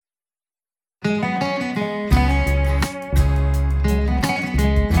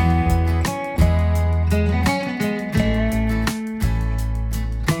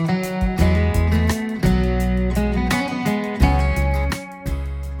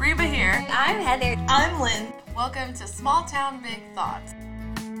I'm Heather. I'm Lynn. Welcome to Small Town Big Thoughts.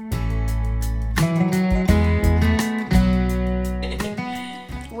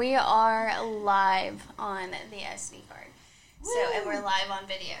 We are live on the SD card. So, and we're live on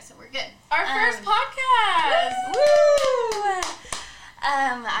video, so we're good. Our first podcast! Woo!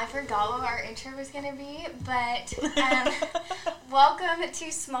 I forgot what our intro was going to be, but welcome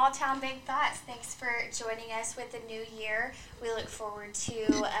to Small Town Big Thoughts. Thanks for joining us with the new year. We look forward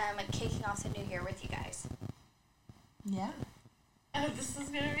to kicking off the new year with you guys. Yeah. Oh, this is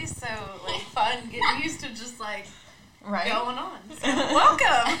going to be so fun, getting used to just going on. So,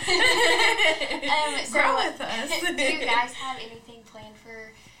 welcome! Grow with us. Do you guys have anything planned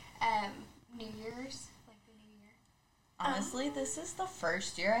for New Year's? The new year? Honestly, this is the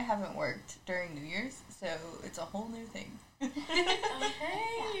first year I haven't worked during New Year's, so it's a whole new thing. Okay.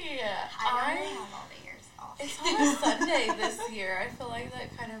 I don't have all the years off. It's on a Sunday this year. I feel like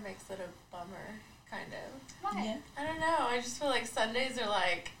that kind of makes it a bummer, kind of. Why? Yeah. I don't know. I just feel like Sundays are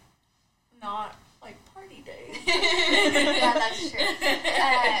not party days. Yeah, that's true.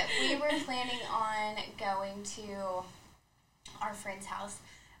 We were planning on going to our friend's house,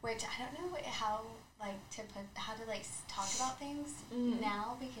 which I don't know how to talk about things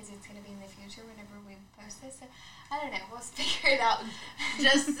now because it's going to be in the future whenever we post this. So I don't know. We'll figure it out.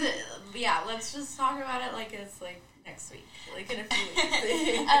 Let's just talk about it like it's next week, in a few weeks.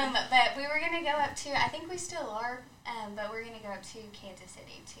 But we were going to go up to, I think we still are, but we're going to go up to Kansas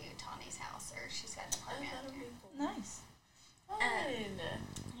City to Tawny's house, or she's got an apartment out there. Nice. Fun.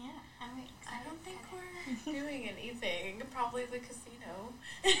 Yeah, I'm excited. I don't think we're doing anything. Probably the casino.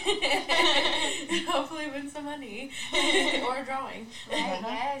 Hopefully win some money. Or a drawing. Right,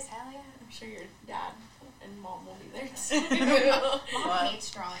 yes, hell yeah. I'm sure your dad and mom will be there too. Mom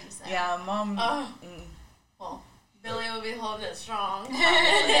hates drawings, though. Yeah, Mom. Oh. Well, Billy will be holding it strong.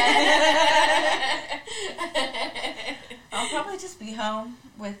 I'll probably just be home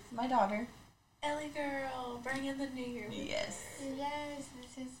with my daughter. Ellie girl, bring in the new year. Yes. Yes,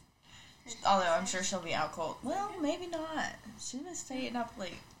 this is... Although I'm sure she'll be out cold. Well, maybe not. She's gonna stay up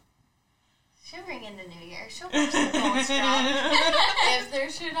late. She'll bring in the new year. She'll bring some gold strong. If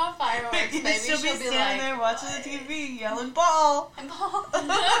they're shooting off fireworks, maybe she'll be standing there watching the TV, yelling ball. Ball.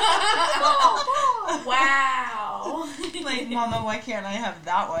 Wow. Mama, why can't I have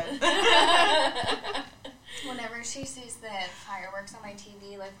that one? Whenever she sees the fireworks on my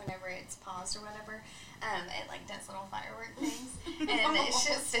TV, whenever it's paused or whatever, it does little firework things, and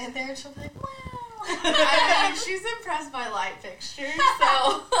she'll stand there and she'll be like, "Wow!" I mean, she's impressed by light fixtures,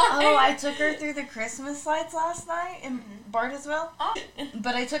 so. Oh, I took her through the Christmas lights last night in Bartlesville. Oh.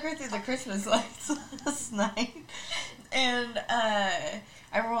 But I took her through the Christmas lights last night, and I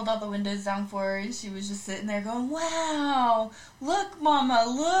rolled all the windows down for her, and she was just sitting there going, "Wow, look, Mama,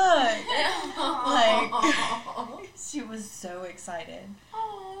 look!" She was so excited.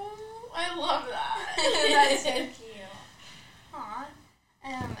 Oh, I love that. That's so cute. Aw.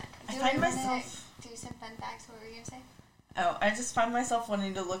 I find myself... do some fun facts. What were you gonna say? Oh, I just find myself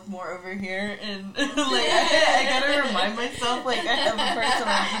wanting to look more over here, and I gotta remind myself I have a person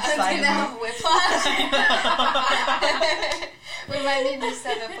on each side of me. Have whiplash. We might need to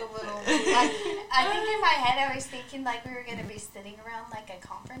set up a little. I think in my head I was thinking we were gonna be sitting around a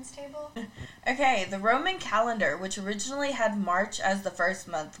conference table. Okay, the Roman calendar, which originally had March as the first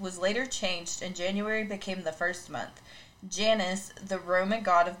month, was later changed, and January became the first month. Janus, the Roman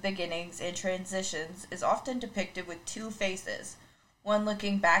god of beginnings and transitions, is often depicted with two faces, one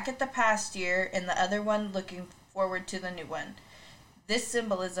looking back at the past year and the other one looking forward to the new one. This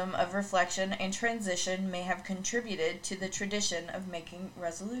symbolism of reflection and transition may have contributed to the tradition of making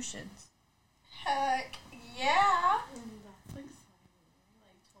resolutions. Heck yeah! That's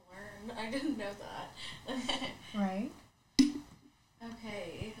exciting. To learn. I didn't know that. Right?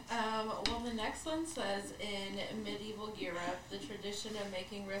 Okay, well the next one says, in medieval Europe, the tradition of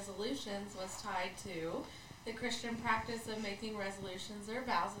making resolutions was tied to the Christian practice of making resolutions or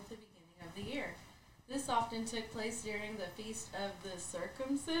vows at the beginning of the year. This often took place during the Feast of the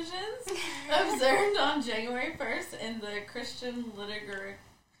Circumcisions, observed on January 1st in the Christian liturgic...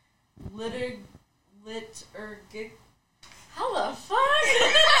 How the fuck?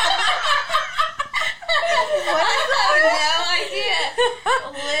 What is that? No idea.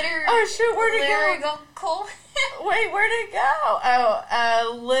 Oh shoot, where'd it go? Cole. Wait, where'd it go?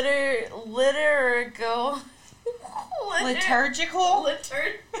 Oh, liturgical. Liturgical?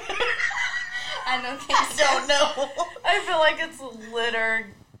 I don't think so. I don't know. I feel like it's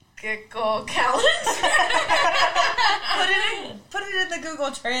liturgical calendar. Put it in the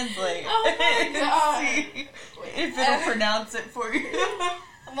Google Translate. Oh my god. See if it'll pronounce it for you.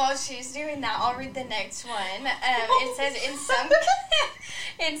 While she's doing that, I'll read the next one. It says,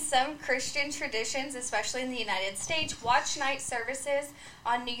 in some Christian traditions, especially in the United States, watch night services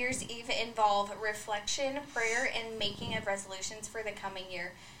on New Year's Eve involve reflection, prayer, and making of resolutions for the coming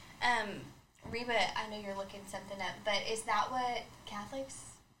year. Reba, I know you're looking something up, but is that what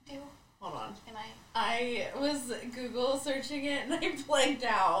Catholics do? Hold on. Am I? I was Google searching it and I blanked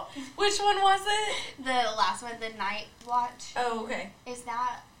out. Which one was it? The last one, the night watch. Oh, okay. Is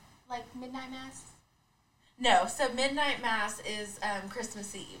that like midnight mass? No, so midnight mass is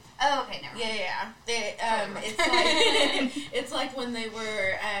Christmas Eve. Oh, okay, never mind. Yeah. It's like it's like when they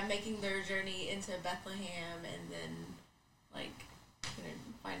were making their journey into Bethlehem and then like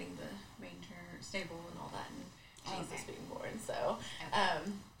finding the manger stable and all that and Jesus being born. So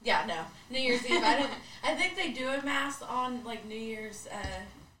yeah, no. New Year's Eve. I think they do a mass on like New Year's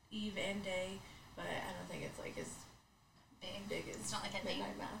Eve and day, but I don't think it's like as big as it's not like a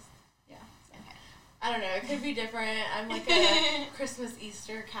midnight mass. Yeah. Okay. I don't know. It could be different. I'm like a Christmas,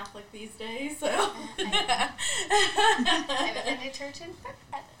 Easter Catholic these days, so. I was in a church in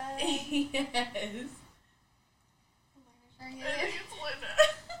Yes.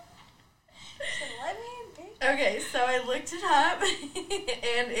 Okay, so I looked it up,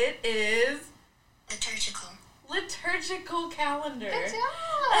 and it is liturgical calendar. Good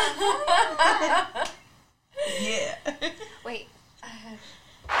job. Yeah. Wait.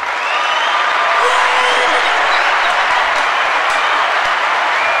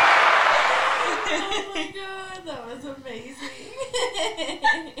 Oh my god, that was amazing.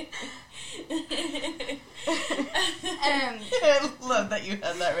 I love that you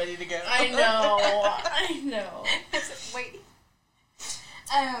had that ready to go. I know. Wait.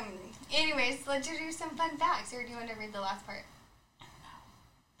 Anyways, let's do some fun facts, or do you want to read the last part?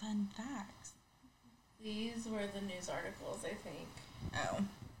 Fun facts. These were the news articles, I think. Oh.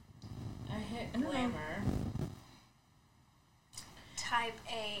 I hit glamour. Type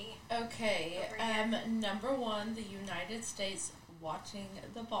A. Okay, number one, the United States watching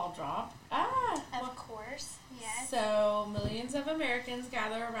the ball drop. Of course, yes. So, millions of Americans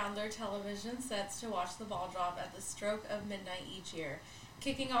gather around their television sets to watch the ball drop at the stroke of midnight each year,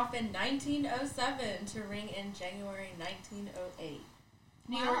 kicking off in 1907 to ring in January 1908.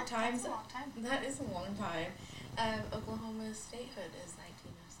 New York Times. That's a long time. That is a long time. Oklahoma's statehood is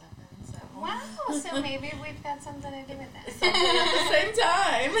 1907. So. Wow, so maybe we've got something to do with that. Something at the same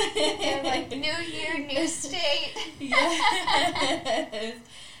time. They're like, new year, new state. Yes.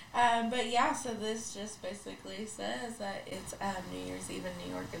 But yeah, so this just basically says that it's New Year's Eve in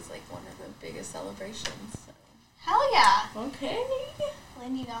New York is like one of the biggest celebrations. So. Hell yeah. Okay.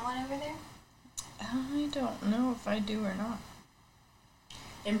 Lynn, you got one over there? I don't know if I do or not.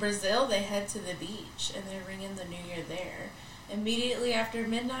 In Brazil, they head to the beach and they ring in the New Year there. Immediately after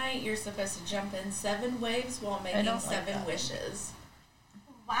midnight, you're supposed to jump in 7 waves while making 7 wishes.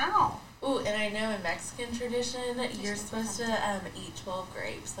 Wow. Ooh, and I know in Mexican tradition, you're supposed to eat 12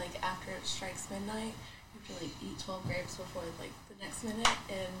 grapes. Like, after it strikes midnight, you have to, like, eat 12 grapes before, like, the next minute.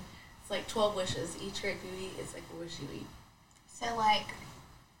 And it's, like, 12 wishes. Each grape you eat is, like, a wish you eat. So, like,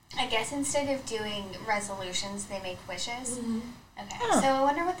 I guess instead of doing resolutions, they make wishes? Mm-hmm. Okay. Huh. So I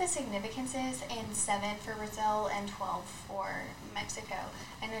wonder what the significance is in 7 for Brazil and 12 for Mexico.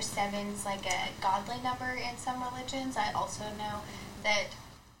 I know 7's like a godly number in some religions. I also know that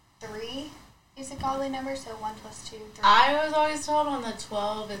 3 is a godly number, so 1 plus 2, 3. I was always told on the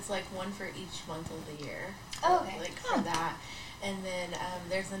 12, it's like 1 for each month of the year. Oh, okay. Like, for that. And then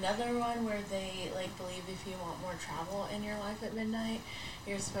there's another one where they, like, believe if you want more travel in your life at midnight,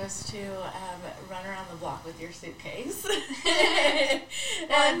 you're supposed to run around the block with your suitcase.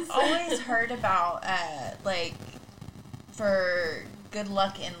 I've always heard about, like, for good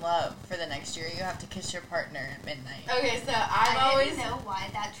luck in love for the next year, you have to kiss your partner at midnight. Okay, so I didn't know why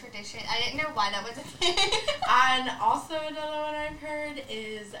that tradition, I didn't know why that was a thing. And also another one I've heard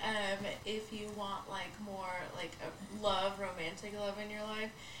is if you want, like, more, like, love, romantic love in your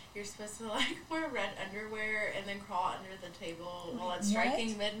life, you're supposed to, like, wear red underwear and then crawl under the table while it's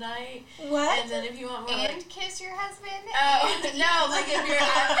striking midnight. What? And then if you want more, And kiss your husband? oh, no, like, if you're,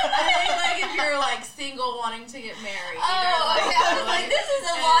 I think, like, if you're, like, single wanting to get married. Oh, okay. I was like, this is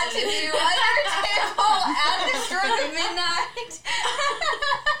a lot to do under a table at the stroke of midnight.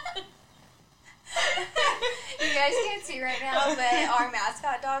 You guys can't see right now, but our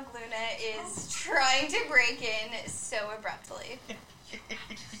mascot dog, Luna, is trying to break in so abruptly.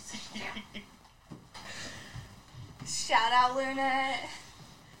 Shout out, Luna.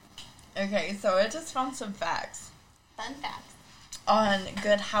 Okay, so I just found some facts Fun facts. on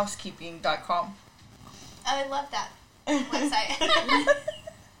goodhousekeeping.com. I love that website.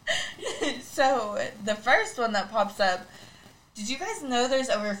 So, the first one that pops up, did you guys know there's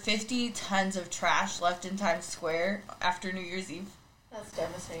over 50 tons of trash left in Times Square after New Year's Eve? That's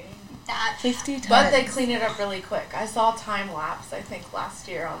devastating. 50 tons. But they clean it up really quick. I saw time lapse, I think, last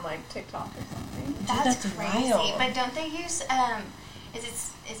year on like TikTok or something. That's crazy. wild. But don't they use is it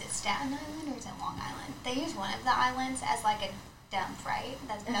Staten Island or is it Long Island? They use one of the islands as like a dump, right?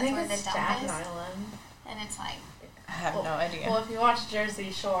 That's I think where it's the dump Staten is. Island. And it's like I have no idea. Well, if you watch Jersey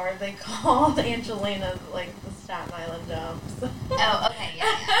Shore, they called Angelina like the Staten Island dumps. oh, okay, yeah.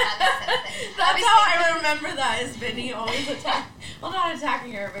 That makes sense. That's how I remember that is Vinny always not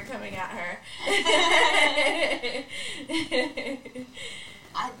attacking her, but coming at her.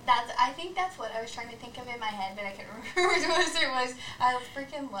 I think that's what I was trying to think of in my head, but I couldn't remember what it was. I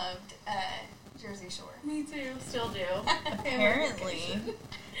freaking loved Jersey Shore. Me too. Still do. Apparently,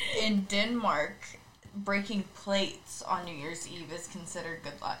 in Denmark, breaking plates on New Year's Eve is considered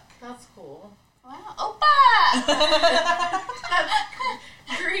good luck. That's cool. Wow. Opa!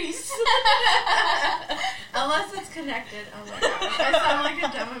 Grease. Unless it's connected. Oh my gosh. I sound like a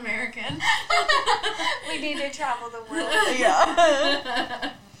dumb American. We need to travel the world.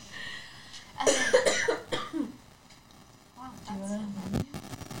 Yeah. Wow, that's...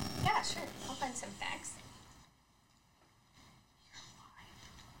 Yeah, sure. I'll find some facts.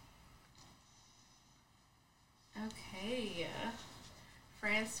 Okay.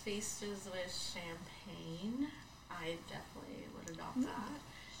 France feasts with champagne. I definitely would adopt that.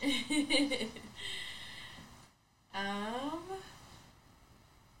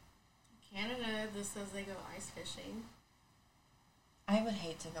 Canada, this says they go ice fishing. I would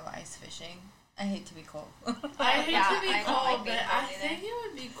hate to go ice fishing. I hate to be cold. I hate Yeah, to be I don't cold, like being but cold I either. think it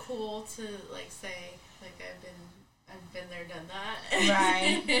would be cool to like say like I've been there, done that.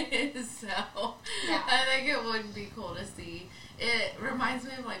 Right. So Yeah. I think it would be cool to see. It reminds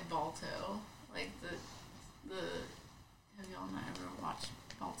me of like Balto, like the. Have y'all not ever watched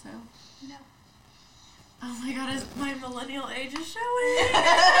Balto? No. Oh my god, my millennial age is showing.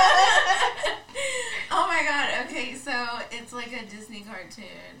 Oh my god, okay, so it's like a Disney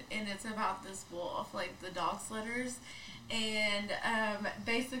cartoon, and it's about this wolf, like the dog sledders, and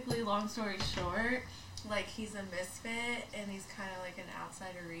basically, long story short, like he's a misfit, and he's kind of like an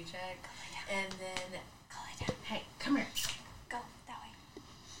outsider reject, and then, hey, come here. Go that way.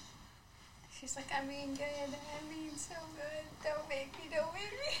 She's like, I'm being good. I'm being so good. Don't make me.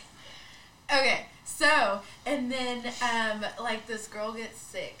 Okay, so, and then, like, this girl gets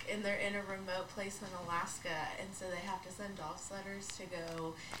sick, and they're in a remote place in Alaska, and so they have to send dog sledders to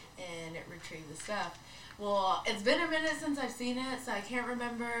go and retrieve the stuff. Well, it's been a minute since I've seen it, so I can't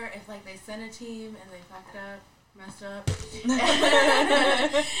remember if, like, they sent a team and they fucked up, messed up.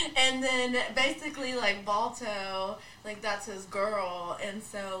 And then, basically, like, Balto, like, that's his girl, and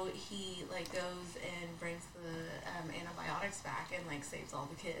so he, like, goes and brings the antibiotics back and, like, saves all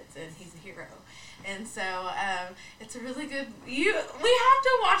the kids, and he's a hero. And so, it's a really good, we have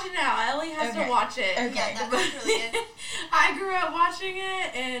to watch it now. Ellie has to watch it. Okay. Yeah, that was really good. I grew up watching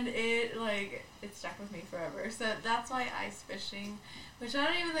it, and it, like, it stuck with me forever. So that's why ice fishing, which I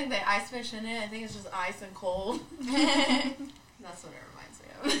don't even think they ice fish in it. I think it's just ice and cold. That's what it reminds me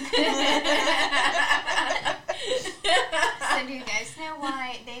of. So do you guys know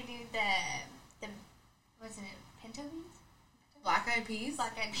why they do the wasn't it pinto beans? Black Eyed Peas?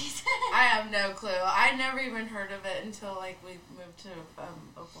 Black eyed peas. I have no clue. I never even heard of it until, like, we moved to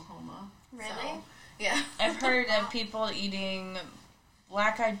Oklahoma. Really? So, yeah. I've heard of people eating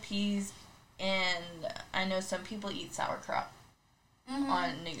black-eyed peas, and I know some people eat sauerkraut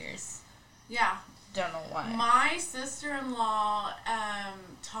on New Year's. Yeah. Don't know why. My sister-in-law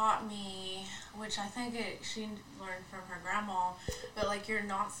taught me, which I think she learned from her grandma, but, like, you're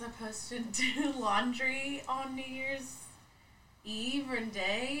not supposed to do laundry on New Year's Eve or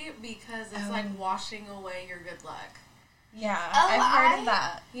day because it's like washing away your good luck. Yeah, Oh, I've heard of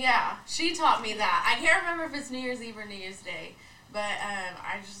that. Yeah, she taught me that. I can't remember if it's New Year's Eve or New Year's Day, but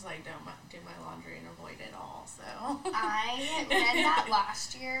I just like don't do my laundry and avoid it all. So I read that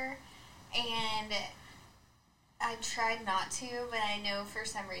last year, and I tried not to, but I know for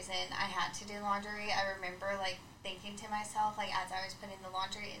some reason I had to do laundry. I remember like thinking to myself, like as I was putting the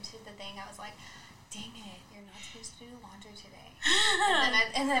laundry into the thing, I was like, dang it, you're not supposed to do laundry today.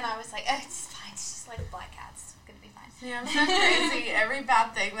 And then I was like, oh, it's fine. It's just like black cats. It's going to be fine. yeah, I'm so crazy. Every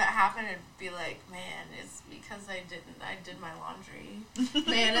bad thing that happened, it'd be like, man, it's because I did my laundry.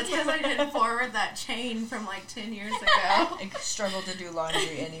 Man, it's because I didn't forward that chain from like 10 years ago. I struggle to do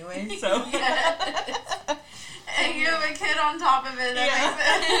laundry anyway, so. Yes. And you have a kid on top of it. That makes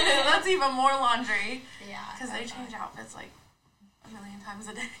it, that's even more laundry. Yeah. Because they change outfits like a million times. times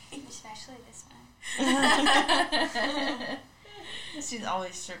a day. Especially this one. She's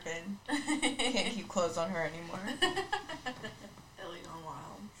always stripping. Can't keep clothes on her anymore. Ellie gone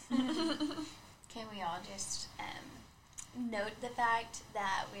wild. Can we all just note the fact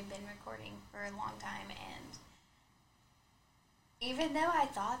that we've been recording for a long time, and even though I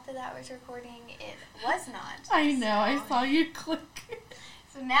thought that was recording, it was not. I know, I saw you click.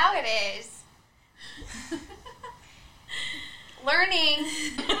 So now it is. Learning.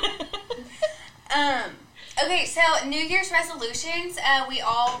 Okay, so New Year's resolutions. We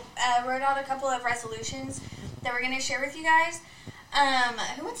all wrote out a couple of resolutions that we're going to share with you guys.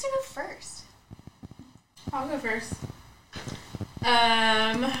 Who wants to go first? I'll go first.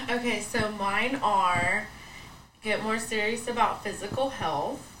 Okay, so mine are get more serious about physical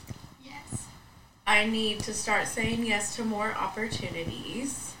health. Yes. I need to start saying yes to more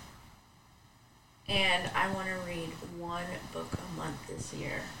opportunities. And I want to read one book a month this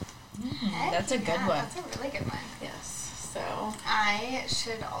year. That's a good one. That's a really good one. Yes, so. I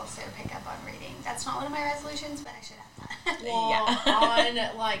should also pick up on reading. That's not one of my resolutions, but I should have that. Well,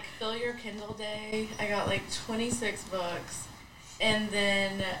 on, like, Fill Your Kindle Day, I got, like, 26 books. And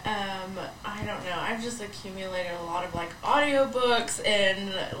then, I don't know, I've just accumulated a lot of, like, audiobooks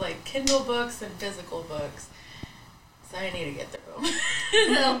and, like, Kindle books and physical books. So I need to get through them.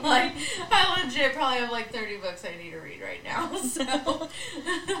 So, like, I legit probably have, like, 30 books I need to read right now. So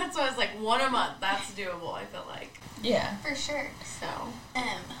that's why I was like, one a month. That's doable, I feel like. Yeah. For sure. So.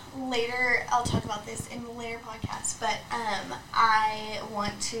 Later, I'll talk about this in the later podcast, but I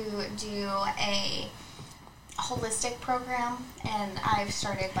want to do a holistic program, and I've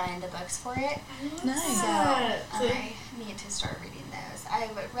started buying the books for it. Nice. So I need to start reading those.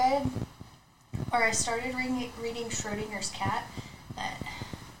 I started reading Schrodinger's Cat, but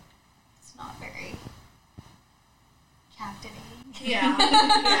it's not very captivating. Yeah,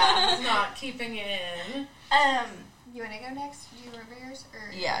 it's not keeping it in. You want to go next? Do you remember yours?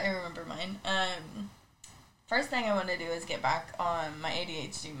 Or? Yeah, I remember mine. First thing I want to do is get back on my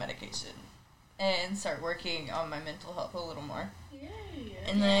ADHD medication and start working on my mental health a little more. Yay.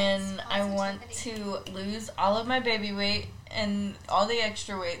 And then I want to lose all of my baby weight and all the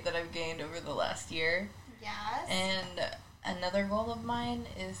extra weight that I've gained over the last year. Yes. And another goal of mine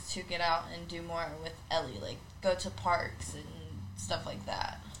is to get out and do more with Ellie, like go to parks and stuff like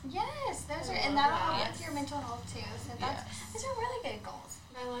that. Yes, those are, I and love that'll help that. with your mental health too. So those are really good goals.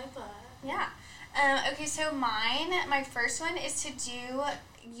 I like that. Yeah. Okay, so my first one is to do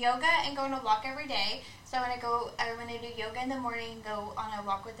yoga and go on a walk every day. So I'm gonna do yoga in the morning, go on a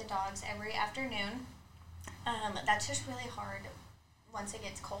walk with the dogs every afternoon. That's just really hard once it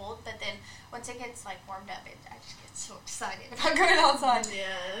gets cold, but then once it gets like warmed up, I just get so excited about going outside.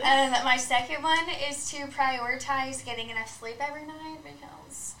 Yes. My second one is to prioritize getting enough sleep every night,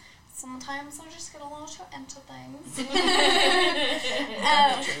 because sometimes I just get a little too into things.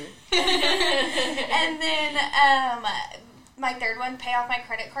 And then my third one, pay off my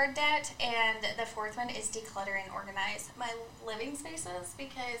credit card debt, and the fourth one is declutter and organize my living spaces,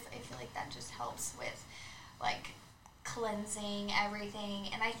 because I feel like that just helps with like cleansing everything.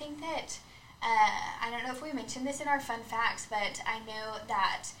 And I think that I don't know if we mentioned this in our fun facts, but I know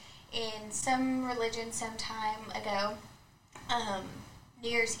that in some religion some time ago, New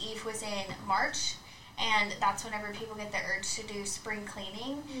Year's Eve was in March, and that's whenever people get the urge to do spring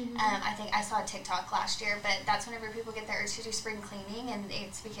cleaning. Mm-hmm. I think I saw a TikTok last year, but that's whenever people get the urge to do spring cleaning, and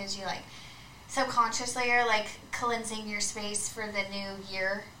it's because you like subconsciously are like cleansing your space for the new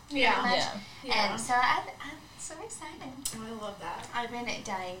year. Yeah. Pretty much. Yeah. And so I'm so excited. I love that. I've been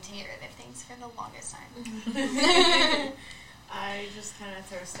dying to get rid of things for the longest time. I just kind of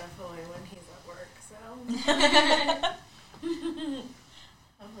throw stuff away when he's at work, so.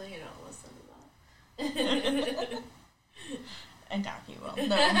 Hopefully you don't listen to that. I doubt he will.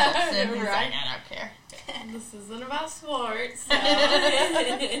 No, Justin, he's Right. like, I don't care. This isn't about sports, so.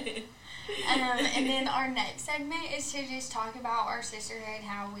 And then our next segment is to just talk about our sisterhood,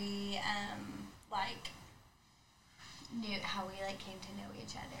 how we came to know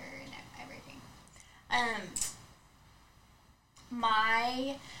each other and everything.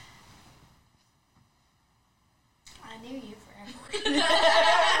 I knew you forever.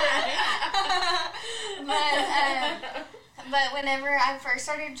 But whenever I first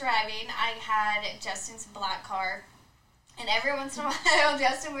started driving, I had Justin's black car. And every once in a while,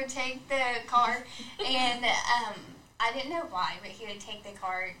 Justin would take the car, and I didn't know why, but he would take the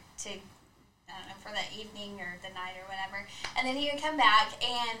car to I don't know, for the evening or the night or whatever. And then he would come back,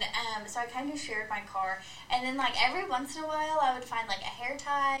 and so I kind of shared my car. And then, like, every once in a while, I would find, like, a hair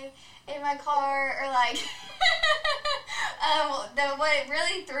tie in my car, or, like, what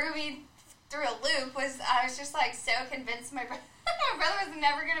really threw me through a loop was I was just, like, so convinced my brother was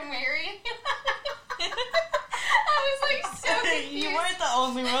never going to marry anyone. I was, like, so confused. You weren't the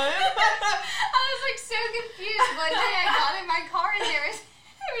only one. I was, like, so confused. One day I got in my car, and there was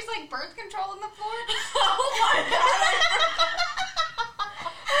like birth control on the floor. Oh my god!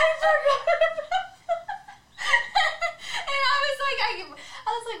 I forgot. And I was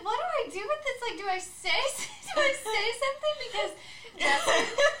like, what do I do with this? Like, do I say something? Because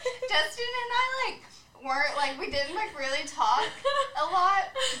Justin and I weren't we didn't really talk a lot.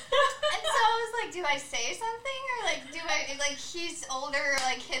 And so I was like, do I say something, or do I he's older,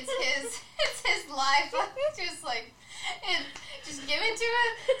 it's his life, just give it to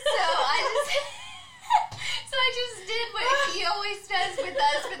him. So I just did what he always does with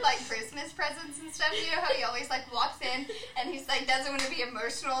us with Christmas presents and stuff. You know how he always walks in and he's doesn't want to be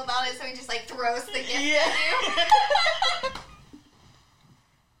emotional about it, so he just throws the gift at you.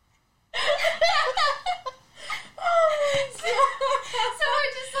 So I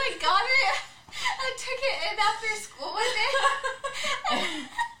just got it. I took it in after school one day.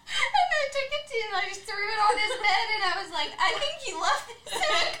 And I took it to him, I just threw it on his bed, and I was like, I think he left this in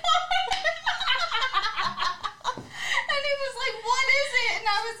the car. And he was like, what is it? And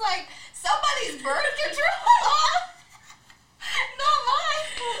I was like, somebody's birth control. Not mine.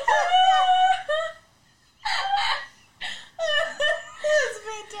 That's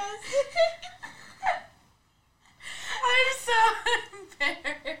fantastic. I'm so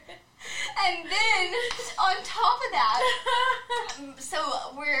embarrassed. And then, on top of that,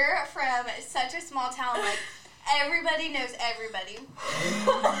 so we're from such a small town, everybody knows everybody,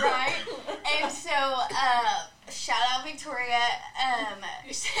 right? And so, shout out Victoria.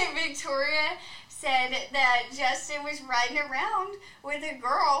 Victoria said that Justin was riding around with a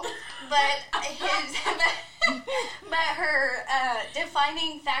girl, but her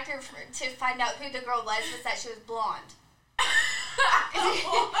defining factor to find out who the girl was that she was blonde.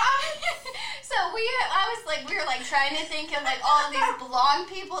 So we were trying to think of all of these blonde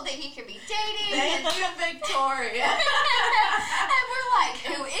people that he could be dating. Thank you, Victoria. And we're like,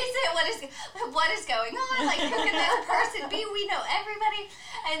 who is it? What is going on? Who can this person be? We know everybody.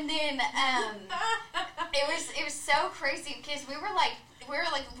 And then it was so crazy because we were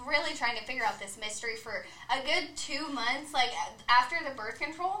really trying to figure out this mystery for a good 2 months, after the birth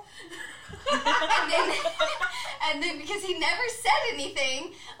control. and then because he never said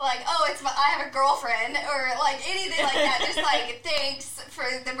anything I have a girlfriend or anything like that, just thanks for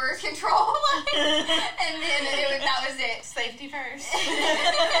the birth control. And then that was it. Safety first.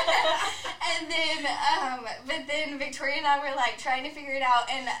 And then but then Victoria and I were trying to figure it out,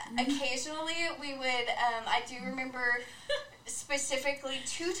 and occasionally we would I do remember specifically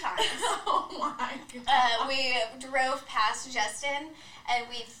 2 times. Oh my god. We drove past Justin, and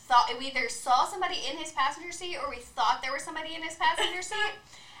we either saw somebody in his passenger seat, or we thought there was somebody in his passenger seat.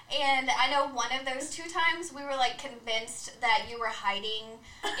 And I know one of those 2 times we were convinced that you were hiding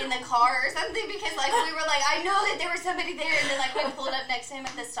in the car or something, because we were I know that there was somebody there, and then we pulled up next to him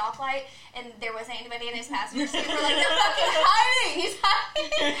at the stoplight and there wasn't anybody in his passenger seat. We're they're fucking hiding. He's hiding.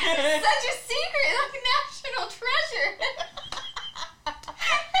 Such a secret, national treasure.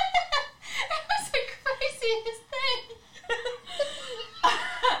 It was the craziest thing.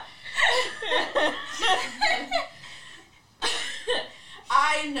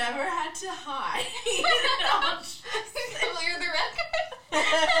 I never had to hide. Clear the record.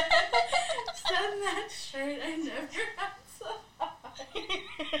 Send that shirt. I never had to hide.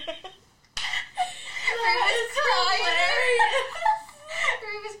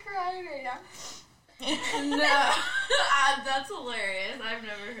 Ruby was crying right now. No, that's hilarious. I've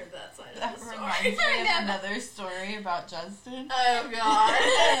never heard that side of the story. Reminds me of another story about Justin. Oh god.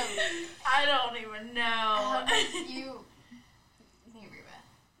 I don't even know. How did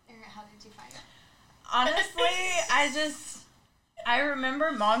you find out? Honestly, I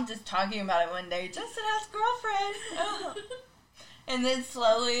remember Mom just talking about it one day. Justin has a girlfriend. And then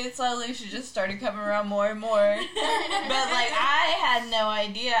slowly, she just started coming around more and more. But, I had no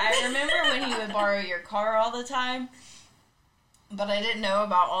idea. I remember when he would borrow your car all the time. But I didn't know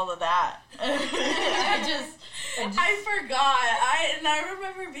about all of that. I forgot. I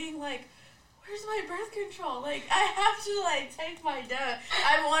remember being where's my birth control? I have to, take my dose.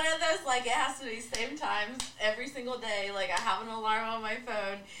 I'm one of those, it has to be same times every single day. I have an alarm on my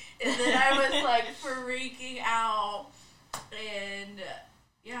phone. And then I was, freaking out. And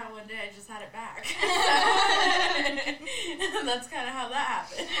yeah, one day I just had it back. And that's kind of how that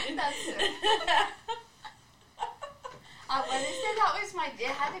happened. That's so I want to say that was it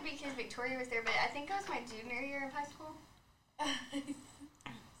had to be because Victoria was there, but I think it was my junior year of high school.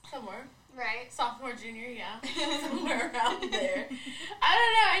 Somewhere. Right? Sophomore, junior, yeah. Somewhere around there. I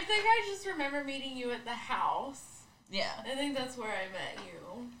don't know. I think I just remember meeting you at the house. Yeah. I think that's where I met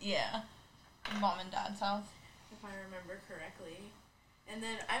you. Yeah. Mom and Dad's house. If I remember correctly. And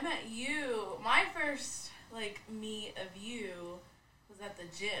then I met you. My first, meet of you was at the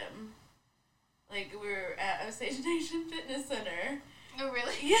gym. We were at Osage Nation Fitness Center. Oh,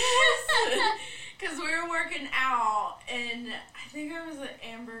 really? Yes! Because we were working out, and I think I was at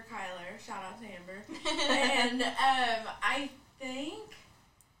Amber Kyler. Shout out to Amber. And I think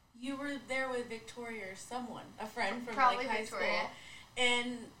you were there with Victoria or someone, a friend from Probably high Victoria. school.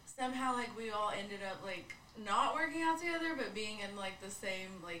 And somehow we all ended up not working out together, but being in the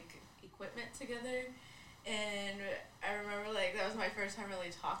same equipment together. And I remember that was my first time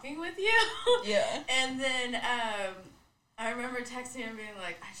really talking with you. Yeah. And then I remember texting him being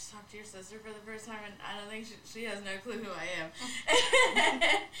I just talked to your sister for the first time, and I don't think she has no clue who I am.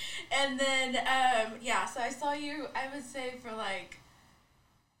 And then so I saw you, I would say, for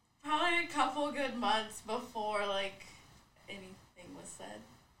probably a couple good months before anything was said.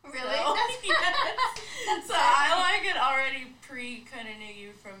 Really? So, yes. So I had already kind of knew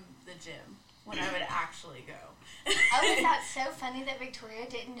you from the gym when I would actually go. Oh, that's so funny that Victoria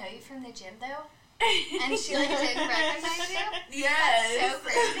didn't know you from the gym, though? And she, didn't recognize you? Yes. That's so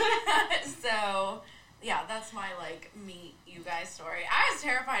crazy. So, yeah, that's my, meet you guys story. I was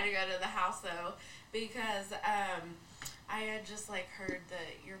terrified to go to the house, though, because, I had just, heard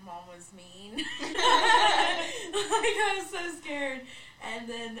that your mom was mean. I was so scared. And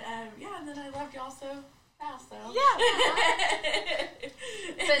then, and then I loved y'all so fast, though. Yeah.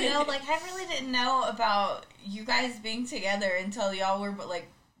 But no, I really didn't know about you guys being together until y'all were,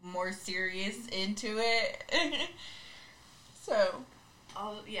 more serious into it. So.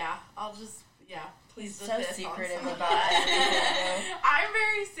 Please. So secretive about everything. I'm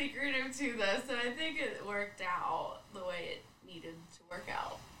very secretive too, though, so I think it worked out the way it needed to work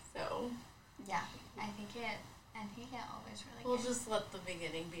out. So. Yeah, I think it always really We'll good. just let the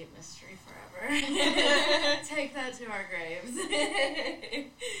beginning be a mystery forever. Take that to our graves.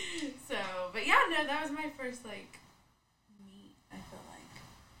 So, but yeah, no, that was my first, meet, I feel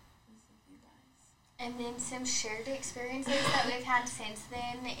was with you guys. And then some shared experiences that we've had since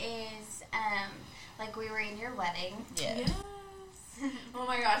then is, we were in your wedding. Yeah. Yes. Oh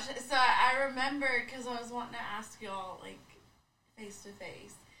my gosh. So I remember, because I was wanting to ask y'all, face to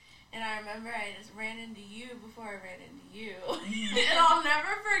face. And I remember I just ran into you before I ran into you. And I'll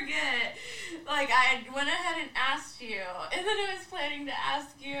never forget, I went ahead and asked you, and then I was planning to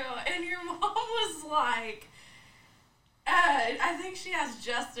ask you, and your mom was I think she asked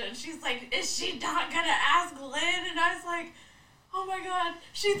Justin, she's is she not going to ask Lynn? And I was oh my God,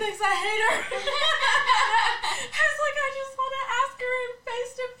 she thinks I hate her. I was I just want to ask her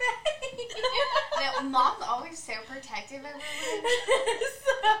face to face. No, Mom's always so protective of her.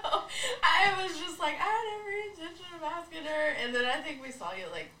 So I was just I had every intention of asking her, and then I think we saw you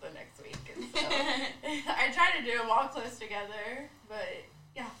the next week, and so I tried to do them all close together, but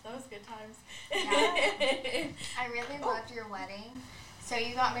yeah, that was good times. Yeah. I really loved your wedding. So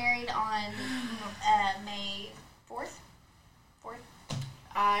you got married on May 4th?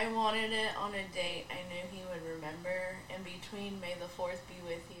 I wanted it on a date I knew he would remember, and between May the 4th be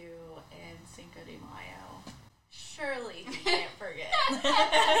with you and Cinco de Mayo. Surely he can't forget.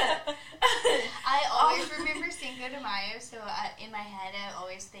 I always remember Cinco de Mayo, so in my head I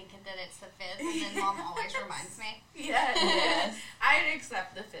always think that it's the 5th, and then Mom always reminds me. Yes. I'd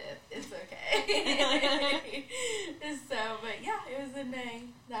accept the 5th. It's okay. So, but yeah, it was in May,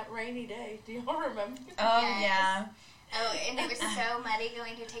 that rainy day. Do y'all remember? Oh, Yes. yeah. Oh, and it was so muddy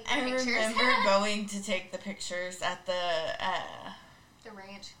going to take the I pictures. remember going to take the pictures at the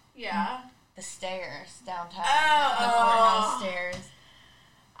ranch. Yeah. the stairs downtown. Oh. The courthouse stairs.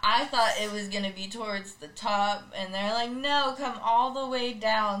 I thought it was going to be towards the top, and they're like, no, come all the way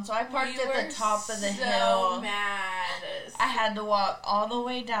down. So I parked at the top of the hill. So mad. I had to walk all the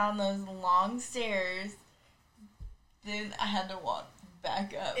way down those long stairs. Then I had to walk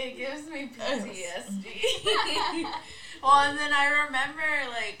back up. It gives me PTSD. Well, and then I remember,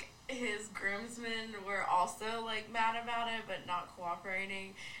 his groomsmen were also, mad about it, but not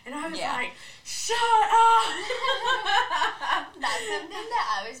cooperating. And I was shut up! That's something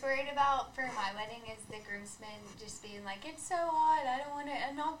that I was worried about for my wedding, is the groomsmen just being it's so hot,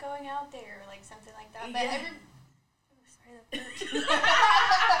 I'm not going out there, something like that. But Yeah. the food.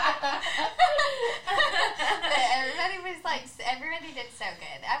 But everybody did so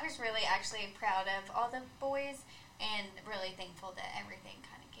good. I was really actually proud of all the boys and really thankful that everything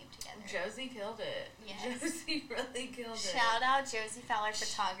kind of came together. Josie killed it. Yes. Josie really killed it. Shout out Josie Fowler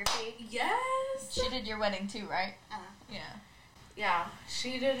Photography. Yes. She did your wedding too, right? Yeah. Yeah,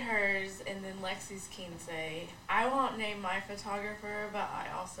 she did hers, and then Lexi's quince. I won't name my photographer, but I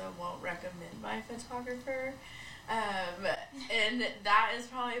also won't recommend my photographer. And that is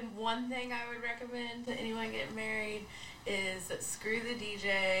probably one thing I would recommend to anyone getting married is screw the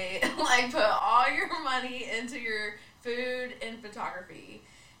DJ. Like, put all your money into your food and photography,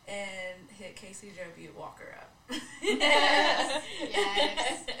 and hit Casey Jo Butte Walker up. Yes.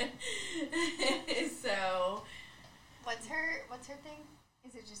 So, What's her thing?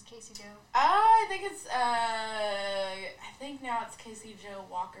 Is it just Casey Jo? I think it's now it's Casey Jo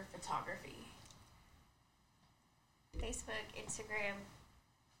Walker Photography. Facebook, Instagram.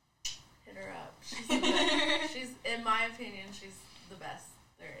 Hit her up. She's the best. She's, in my opinion, she's the best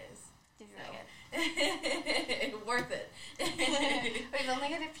there is. She's really good. Worth it. We've only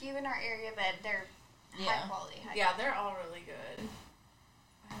got a few in our area, but they're high quality. Yeah, they're all really good.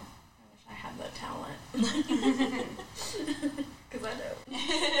 I wish I had that talent. Because I don't.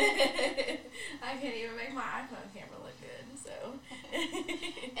 I can't even make my iPhone camera look good, so.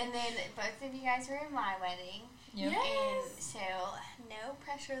 And then both of you guys were in my wedding. Yep. And so, no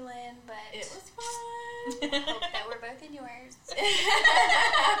pressure, Lynn, but It was fun. hope that we're both in yours.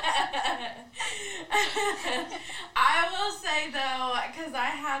 I will say, though, because I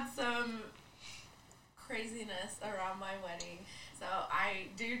had some craziness around my wedding, so I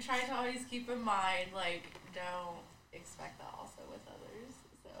do try to always keep in mind, like, don't expect that also with others.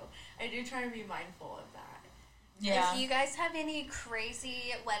 So I do try to be mindful of that. Yeah. If you guys have any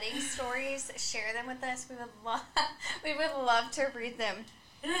crazy wedding stories, share them with us. We would love to read them.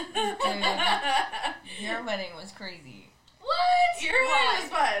 Dude, your wedding was crazy. What? Your wedding was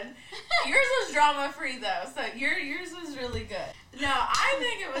fun. Yours was drama free though, so yours was really good. No, I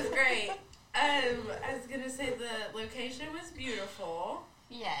think it was great. I was gonna say the location was beautiful.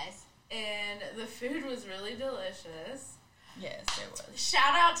 Yes. And the food was really delicious. Yes, it was.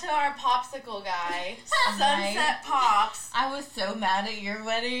 Shout out to our popsicle guy, Sunset Pops. I was so mad at your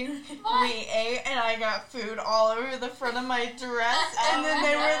wedding. We ate and I got food all over the front of my dress. And then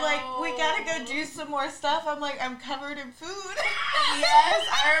they were like, we gotta go do some more stuff. I'm like, I'm covered in food. Yes,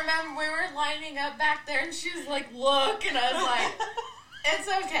 I remember we were lining up back there and she was like, look. And I was like, it's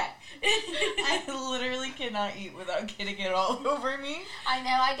okay. I literally cannot eat without getting it all over me. I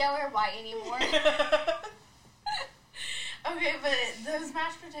know, I don't wear white anymore. Okay, but those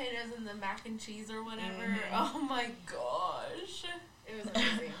mashed potatoes and the mac and cheese or whatever, oh my gosh. It was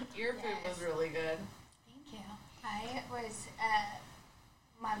amazing. Your food was really good. Thank you. I was,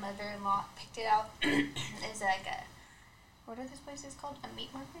 my mother-in-law picked it out as like what are those places called? A meat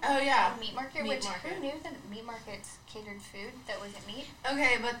market? Oh, yeah. A meat market, Meat which market. who knew that meat markets catered food that wasn't meat?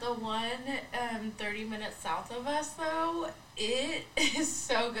 Okay, but the one 30 minutes south of us, though, it is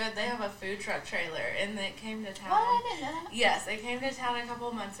so good. They have a food truck trailer, and it came to town. What? I didn't know that. Yes, it came to town a couple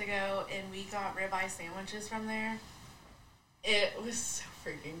months ago, and we got ribeye sandwiches from there. It was so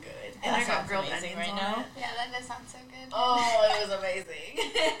freaking good. And I got grilled onions right on now. it. Yeah, that does sound so good. Oh, it was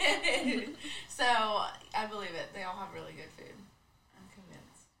amazing. So, I believe it. They all have really good food. I'm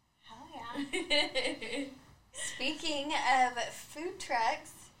convinced. Hell yeah. Speaking of food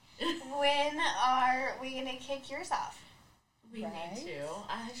trucks, when are we going to kick yours off? We Right? need to.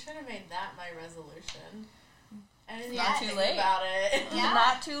 I should have made that my resolution. I didn't Not even too think late. about it. Yeah.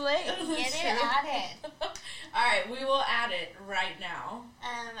 Not too late. Get it added. Alright, we will add it right now.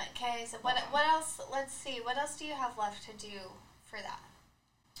 Okay, so what else, let's see, what else do you have left to do for that?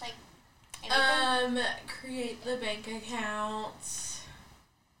 Like, anything? Create the bank account.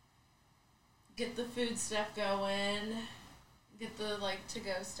 Get the food stuff going. Get the,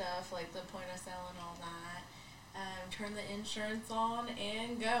 to-go stuff, like the point of sale and all that. Turn the insurance on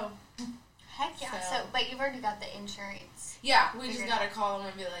and go. Heck yeah. So, but you've already got the insurance. Yeah, we just Figured gotta out. call them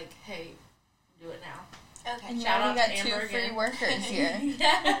and be like, hey, do it now. Okay. And Shout now out we got to 2 Amber free again. workers here.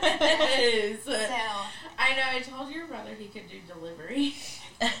 Yes. So, I know, I told your brother he could do delivery.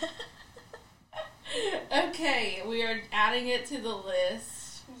 Okay, we are adding it to the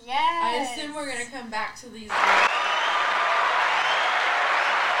list. yes. I assume we're going to come back to these.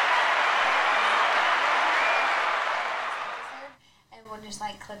 And we'll just,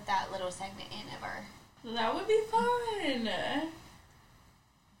 clip that little segment in of our, That would be fun.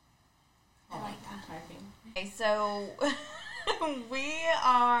 I like that. Typing. Okay, so we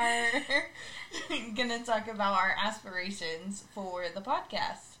are gonna talk about our aspirations for the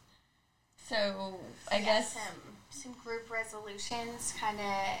podcast. So I guess some group resolutions, kind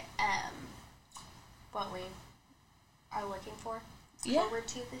of what we are looking forward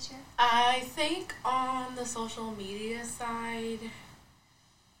to this year. I think on the social media side,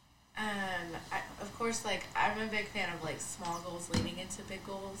 of course, like, I'm a big fan of, like, small goals leading into big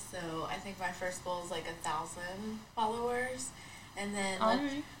goals, so I think my first goal is, like, 1,000 followers, and then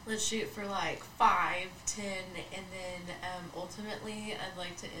let's shoot for, like, 5, 10, and then, ultimately, I'd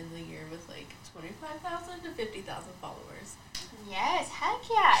like to end the year with, like, 25,000 to 50,000 followers. Yes, heck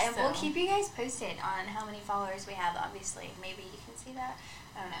yeah, and we'll keep you guys posted on how many followers we have, obviously. Maybe you can see that.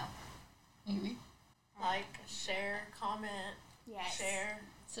 I don't know. Maybe. Like, share, comment, share.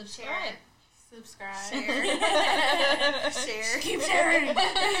 Subscribe. Share. Share. Keep sharing.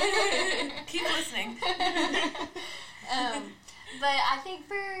 Keep listening. But I think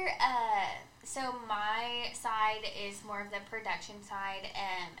so my side is more of the production side,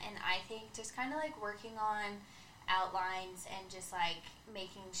 and I think just kind of like working on outlines and just like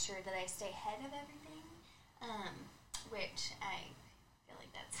making sure that I stay ahead of everything, which I feel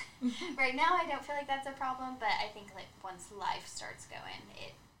like that's right now I don't feel like that's a problem, but I think like once life starts going,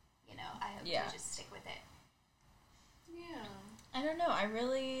 I hope you just stick with it. Yeah. I don't know. I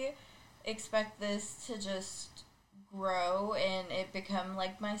really expect this to just grow and it become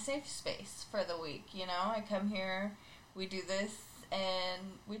like my safe space for the week. I come here, we do this,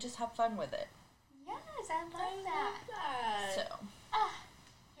 and we just have fun with it. Yes, I love that. So.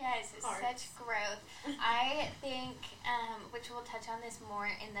 Yes, it's such growth. I think, which we'll touch on this more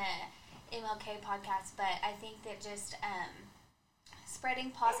in the MLK podcast, but I think that just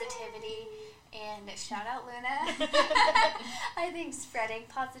spreading positivity, and shout out Luna. I think spreading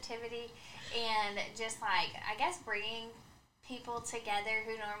positivity and just like, I guess, bringing people together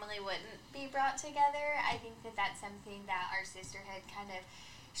who normally wouldn't be brought together. I think that that's something that our sisterhood kind of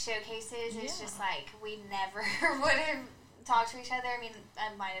showcases. It's just like we never would have talked to each other. I mean,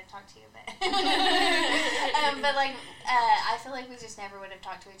 I might have talked to you, but but like I feel like we just never would have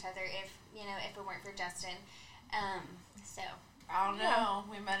talked to each other if it weren't for Justin. So I don't know.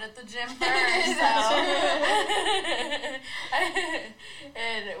 We met at the gym first, so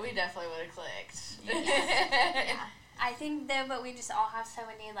and we definitely would have clicked. Yeah. I think though, but we just all have so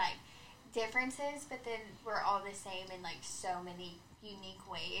many like differences, but then we're all the same in like so many unique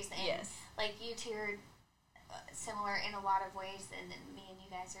ways. And like you two are similar in a lot of ways, and then me and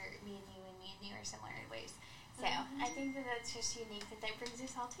you are similar in ways. So I think that that's just unique that brings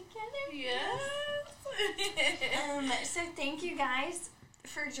us all together. Yes. So thank you guys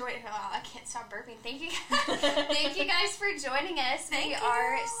for joining. Oh, I can't stop burping. Thank you guys for joining us. We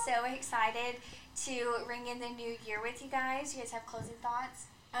are so excited to ring in the new year with you guys. You guys have closing thoughts?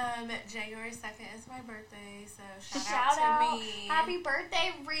 January 2nd is my birthday, so shout out to me. Happy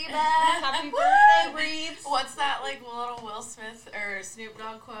birthday, Reba. Happy birthday, Reeves. What's that like little Will Smith or Snoop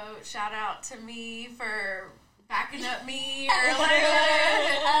Dogg quote? Shout out to me for backing up me, or like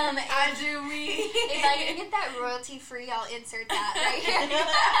I do me. If I can get that royalty free, I'll insert that right here.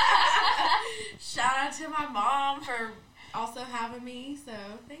 Shout out to my mom for also having me, so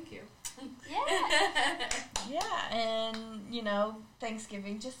thank you. Yeah, and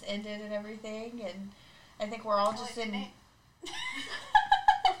Thanksgiving just ended and everything, and I think we're all just in.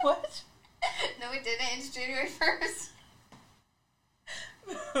 What? No, it didn't. It's January 1st.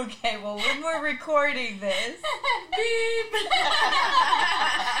 Okay, well, when we're recording this, beep.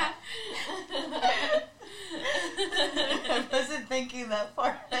 I wasn't thinking that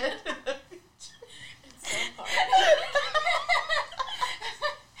far ahead. It's so hard.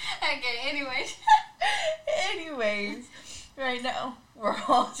 Okay, anyways, right now we're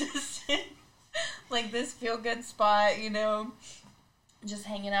all just in like this feel good spot, just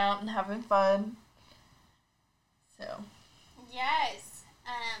hanging out and having fun. So. Yes.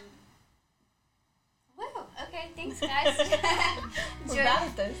 Woo. Okay, thanks guys. We're bad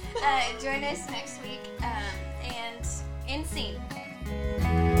at this. Join us next week. And end scene.